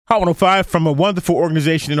Hot 105 from a wonderful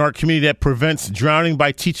organization in our community that prevents drowning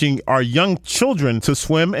by teaching our young children to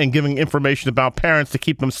swim and giving information about parents to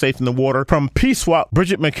keep them safe in the water. From Pswap,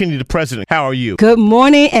 Bridget McKinney, the president. How are you? Good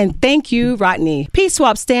morning, and thank you, Rodney.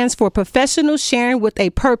 Pswap stands for Professional Sharing with a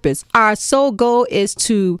Purpose. Our sole goal is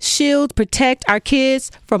to shield, protect our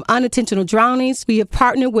kids from unintentional drownings. We have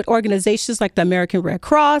partnered with organizations like the American Red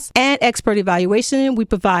Cross and Expert Evaluation. We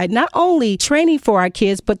provide not only training for our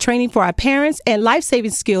kids, but training for our parents and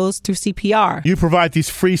life-saving skills through CPR. You provide these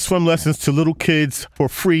free swim lessons to little kids for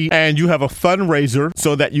free, and you have a fundraiser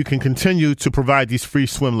so that you can continue to provide these free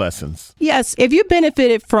swim lessons. Yes, if you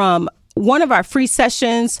benefited from one of our free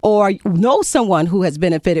sessions or know someone who has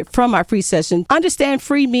benefited from our free session, understand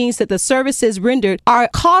free means that the services rendered are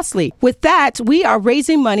costly. With that, we are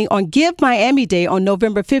raising money on Give Miami Day on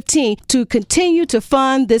November 15th to continue to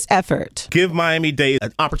fund this effort. Give Miami Day is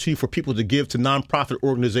an opportunity for people to give to nonprofit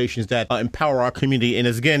organizations that empower our community. And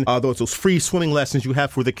again, those free swimming lessons you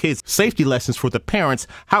have for the kids, safety lessons for the parents,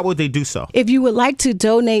 how would they do so? If you would like to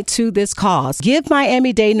donate to this cause, Give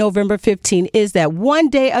Miami Day November 15th is that one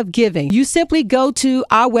day of giving. You simply go to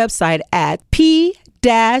our website at p-swap.org.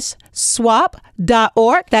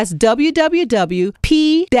 That's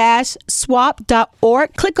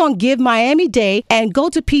www.p-swap.org. Click on Give Miami Day and go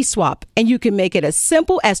to Pswap, and you can make it as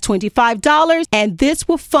simple as $25, and this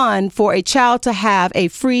will fund for a child to have a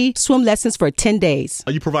free swim lessons for 10 days.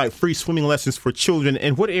 You provide free swimming lessons for children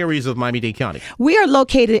in what areas of Miami-Dade County? We are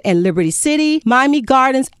located in Liberty City, Miami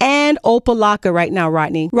Gardens, and Opelika right now,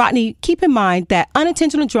 Rodney. Rodney, keep in mind that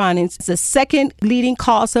unintentional drownings is the second leading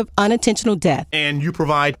cause of unintentional death. And you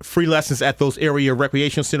provide free lessons at those area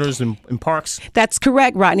recreation centers and parks? That's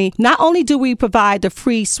correct, Rodney. Not only do we provide the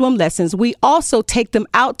free swim lessons, we also take them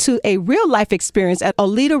out to a real life experience at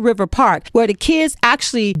Oleta River Park, where the kids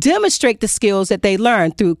actually demonstrate the skills that they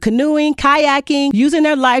learn through canoeing, kayaking, using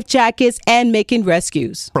their life jackets, and making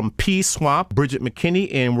rescues. From Pswap, Bridget McKinney,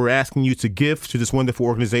 and we're asking you to give to this wonderful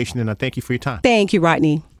organization, and I thank you for your time. Thank you, Rodney.